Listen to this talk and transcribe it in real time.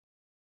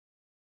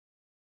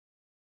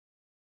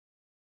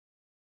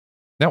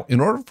Now,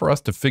 in order for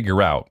us to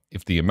figure out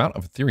if the amount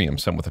of Ethereum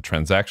sent with a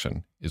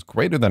transaction is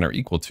greater than or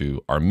equal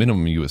to our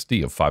minimum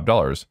USD of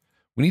 $5,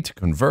 we need to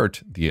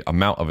convert the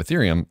amount of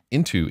Ethereum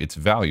into its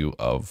value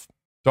of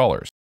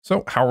dollars.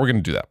 So how are we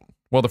going to do that?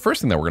 Well, the first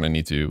thing that we're going to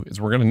need to do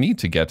is we're going to need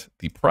to get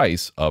the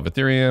price of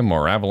Ethereum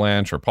or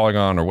Avalanche or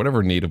Polygon or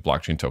whatever native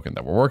blockchain token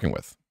that we're working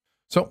with.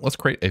 So let's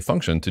create a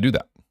function to do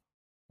that.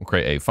 We'll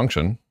create a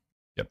function,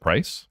 get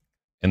price,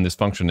 and this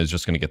function is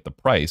just going to get the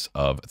price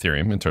of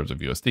Ethereum in terms of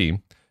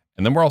USD.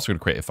 And then we're also going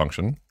to create a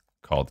function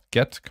called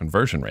get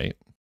conversion rate,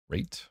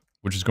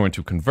 which is going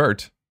to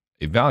convert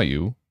a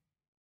value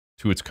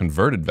to its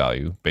converted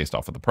value based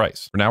off of the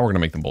price. For now, we're going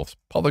to make them both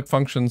public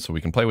functions so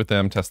we can play with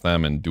them, test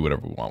them, and do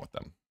whatever we want with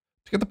them.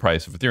 To get the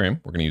price of Ethereum,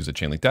 we're going to use a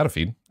Chainlink data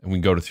feed, and we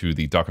can go to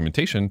the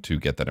documentation to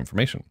get that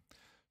information.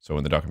 So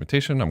in the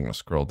documentation, I'm going to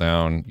scroll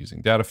down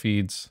using data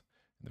feeds.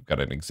 They've got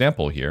an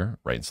example here,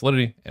 right in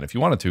Solidity. And if you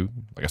wanted to,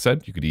 like I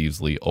said, you could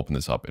easily open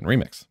this up in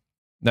Remix.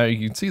 Now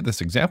you can see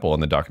this example in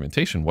the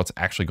documentation, what's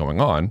actually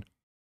going on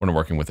when we're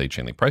working with a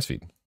Chainlink price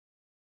feed.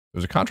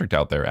 There's a contract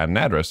out there at an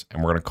address,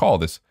 and we're going to call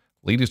this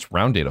latest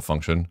round data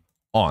function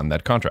on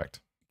that contract.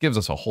 It gives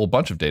us a whole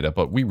bunch of data,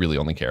 but we really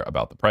only care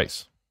about the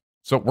price.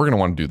 So we're going to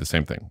want to do the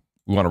same thing.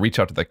 We want to reach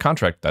out to that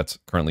contract that's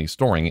currently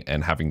storing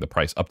and having the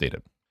price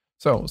updated.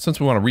 So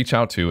since we want to reach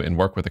out to and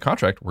work with the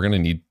contract, we're going to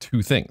need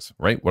two things,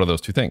 right? What are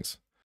those two things?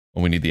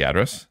 Well, we need the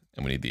address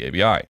and we need the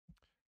ABI.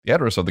 The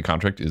address of the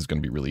contract is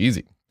going to be really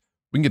easy.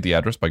 We can get the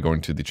address by going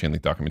to the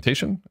Chainlink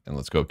documentation, and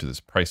let's go to this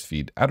price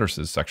feed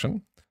addresses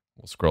section.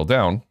 We'll scroll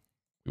down.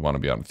 We want to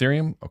be on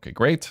Ethereum. Okay,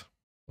 great.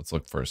 Let's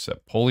look for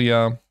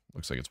Sepolia.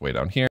 Looks like it's way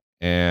down here.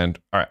 And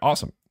all right,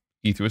 awesome.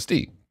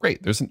 ETHUSD.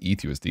 Great. There's an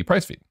ETHUSD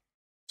price feed.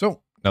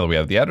 So now that we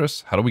have the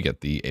address, how do we get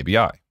the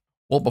ABI?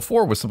 Well,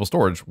 before with simple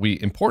storage, we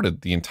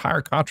imported the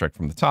entire contract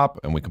from the top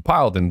and we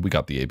compiled and we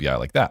got the ABI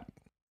like that.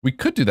 We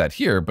could do that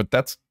here, but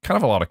that's kind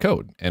of a lot of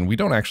code. And we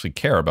don't actually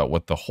care about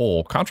what the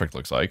whole contract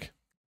looks like.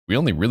 We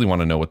only really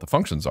want to know what the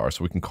functions are,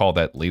 so we can call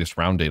that latest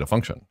round data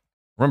function.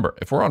 Remember,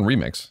 if we're on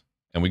Remix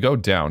and we go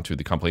down to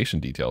the compilation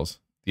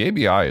details, the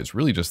ABI is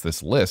really just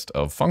this list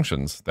of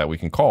functions that we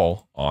can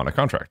call on a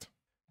contract.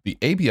 The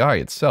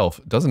ABI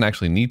itself doesn't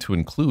actually need to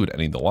include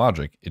any of the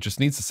logic. It just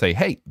needs to say,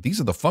 hey, these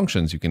are the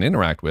functions you can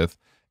interact with,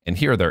 and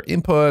here are their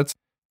inputs,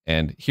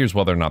 and here's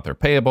whether or not they're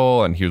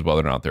payable, and here's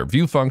whether or not they're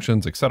view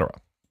functions, etc.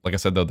 Like I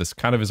said, though, this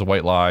kind of is a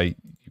white lie.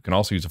 You can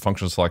also use a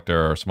function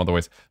selector or some other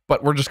ways,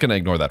 but we're just going to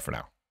ignore that for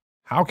now.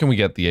 How can we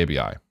get the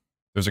ABI?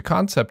 There's a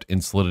concept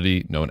in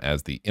Solidity known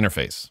as the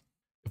interface.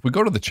 If we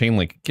go to the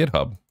Chainlink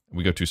GitHub, and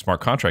we go to smart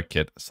contract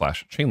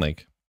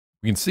kit/Chainlink,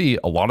 we can see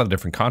a lot of the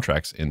different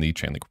contracts in the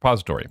Chainlink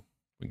repository.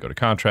 We can go to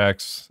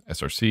contracts,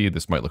 SRC.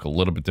 This might look a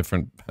little bit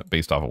different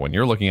based off of when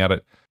you're looking at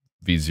it.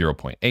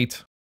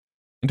 V0.8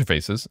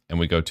 interfaces, and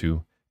we go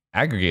to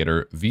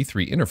aggregator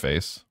V3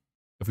 interface.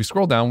 If we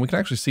scroll down, we can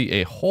actually see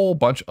a whole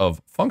bunch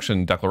of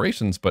function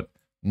declarations, but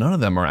none of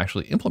them are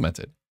actually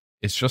implemented.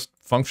 It's just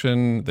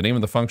function, the name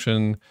of the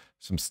function,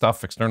 some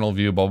stuff, external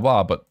view, blah,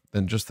 blah, but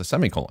then just the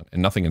semicolon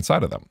and nothing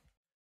inside of them.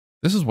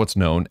 This is what's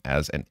known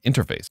as an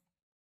interface.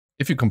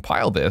 If you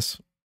compile this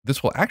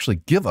will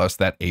actually give us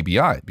that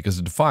ABI because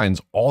it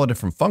defines all the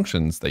different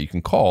functions that you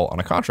can call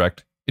on a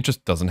contract. It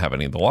just doesn't have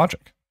any of the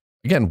logic.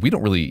 Again, we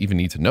don't really even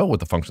need to know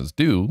what the functions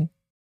do.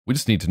 We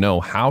just need to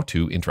know how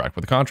to interact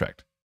with the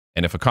contract.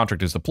 And if a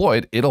contract is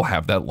deployed, it'll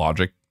have that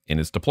logic in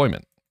its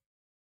deployment.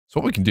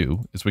 So what we can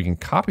do is we can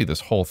copy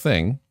this whole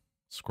thing,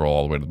 scroll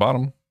all the way to the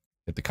bottom,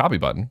 hit the copy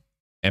button,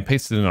 and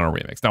paste it in our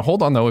Remix. Now,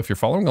 hold on though, if you're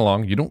following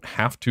along, you don't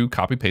have to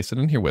copy paste it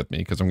in here with me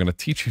because I'm going to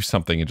teach you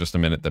something in just a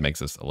minute that makes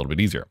this a little bit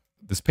easier.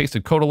 This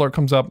pasted code alert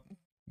comes up.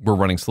 We're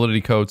running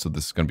Solidity code, so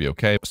this is going to be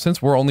okay.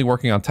 Since we're only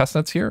working on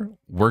testnets here,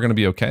 we're going to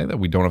be okay that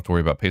we don't have to worry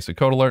about pasted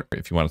code alert.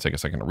 If you want to take a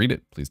second to read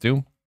it, please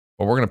do.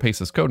 But we're going to paste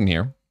this code in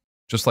here,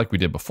 just like we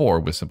did before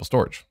with simple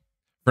storage.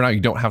 For now,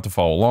 you don't have to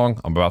follow along.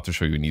 I'm about to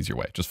show you an easier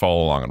way. Just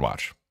follow along and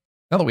watch.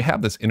 Now that we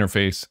have this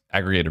interface,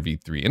 aggregator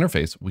v3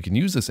 interface, we can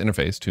use this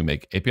interface to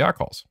make API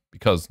calls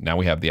because now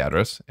we have the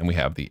address and we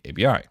have the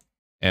ABI.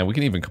 And we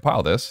can even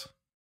compile this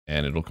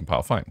and it'll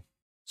compile fine.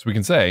 So we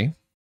can say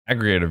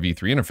aggregator v3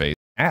 interface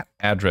at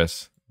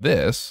address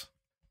this,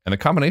 and the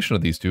combination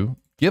of these two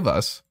give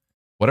us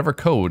whatever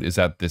code is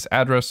at this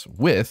address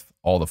with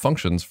all the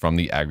functions from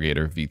the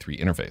aggregator v3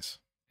 interface.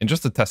 And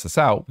just to test this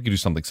out, we can do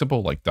something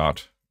simple like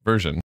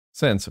 .version.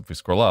 Since if we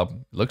scroll up,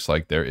 it looks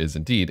like there is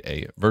indeed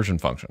a version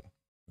function.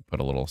 Put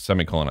a little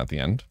semicolon at the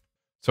end.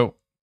 So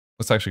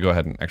let's actually go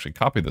ahead and actually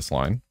copy this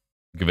line,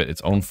 give it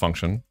its own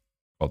function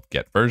called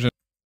get version.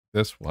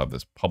 This will have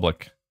this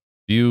public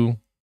view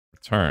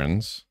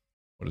returns.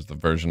 What is the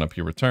version up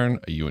here? Return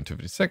a uint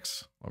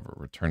 256. We'll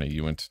return a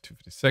uint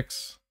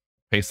 256.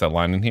 Paste that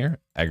line in here.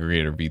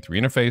 Aggregator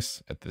v3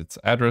 interface at its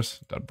address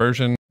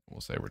 .version.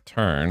 We'll say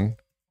return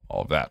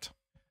all of that.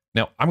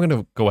 Now I'm going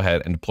to go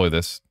ahead and deploy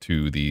this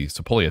to the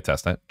Sepolia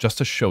testnet just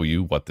to show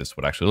you what this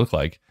would actually look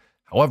like.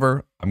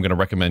 However, I'm going to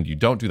recommend you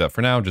don't do that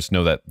for now. Just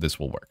know that this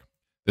will work.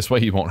 This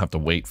way you won't have to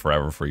wait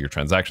forever for your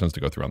transactions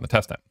to go through on the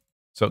testnet.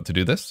 So to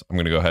do this, I'm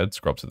going to go ahead,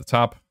 scroll up to the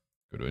top,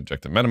 go to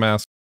inject a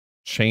MetaMask,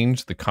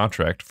 change the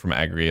contract from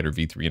aggregator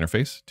v3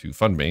 interface to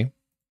fund me. I'm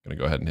going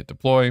to go ahead and hit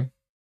deploy.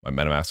 My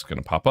MetaMask is going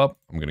to pop up.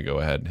 I'm going to go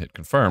ahead and hit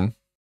confirm,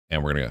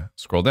 and we're going to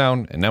scroll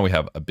down. And now we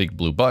have a big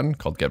blue button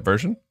called get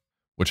version,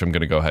 which I'm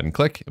going to go ahead and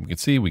click. And we can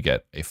see we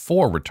get a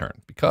 4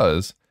 return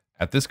because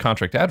at this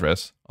contract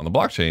address on the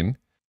blockchain,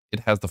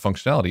 it has the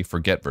functionality for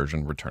get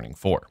version returning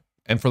 4.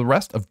 And for the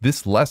rest of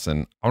this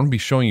lesson, I'm going to be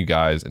showing you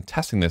guys and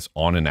testing this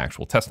on an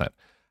actual testnet.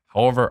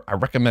 However, I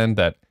recommend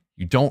that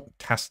you don't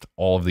test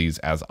all of these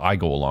as I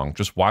go along.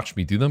 Just watch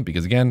me do them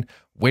because, again,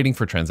 waiting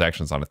for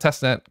transactions on a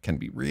testnet can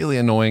be really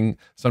annoying.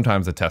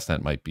 Sometimes the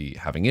testnet might be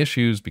having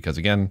issues because,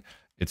 again,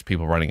 it's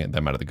people running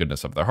them out of the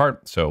goodness of their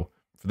heart. So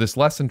for this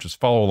lesson, just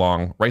follow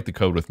along, write the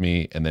code with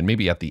me, and then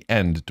maybe at the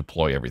end,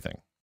 deploy everything.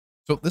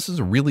 So this is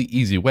a really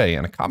easy way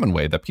and a common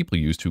way that people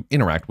use to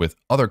interact with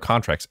other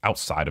contracts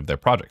outside of their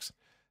projects.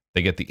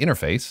 They get the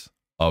interface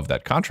of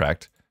that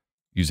contract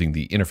using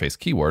the interface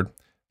keyword.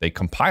 They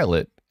compile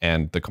it,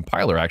 and the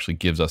compiler actually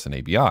gives us an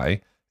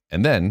ABI.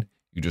 And then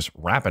you just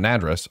wrap an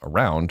address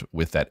around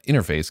with that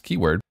interface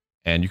keyword,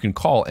 and you can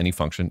call any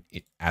function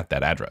at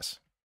that address.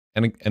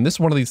 And this is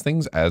one of these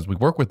things, as we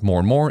work with more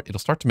and more, it'll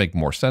start to make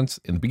more sense.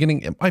 In the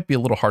beginning, it might be a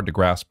little hard to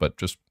grasp, but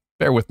just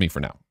bear with me for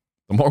now.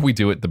 The more we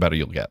do it, the better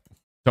you'll get.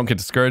 Don't get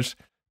discouraged.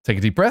 Take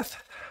a deep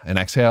breath and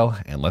exhale,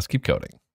 and let's keep coding.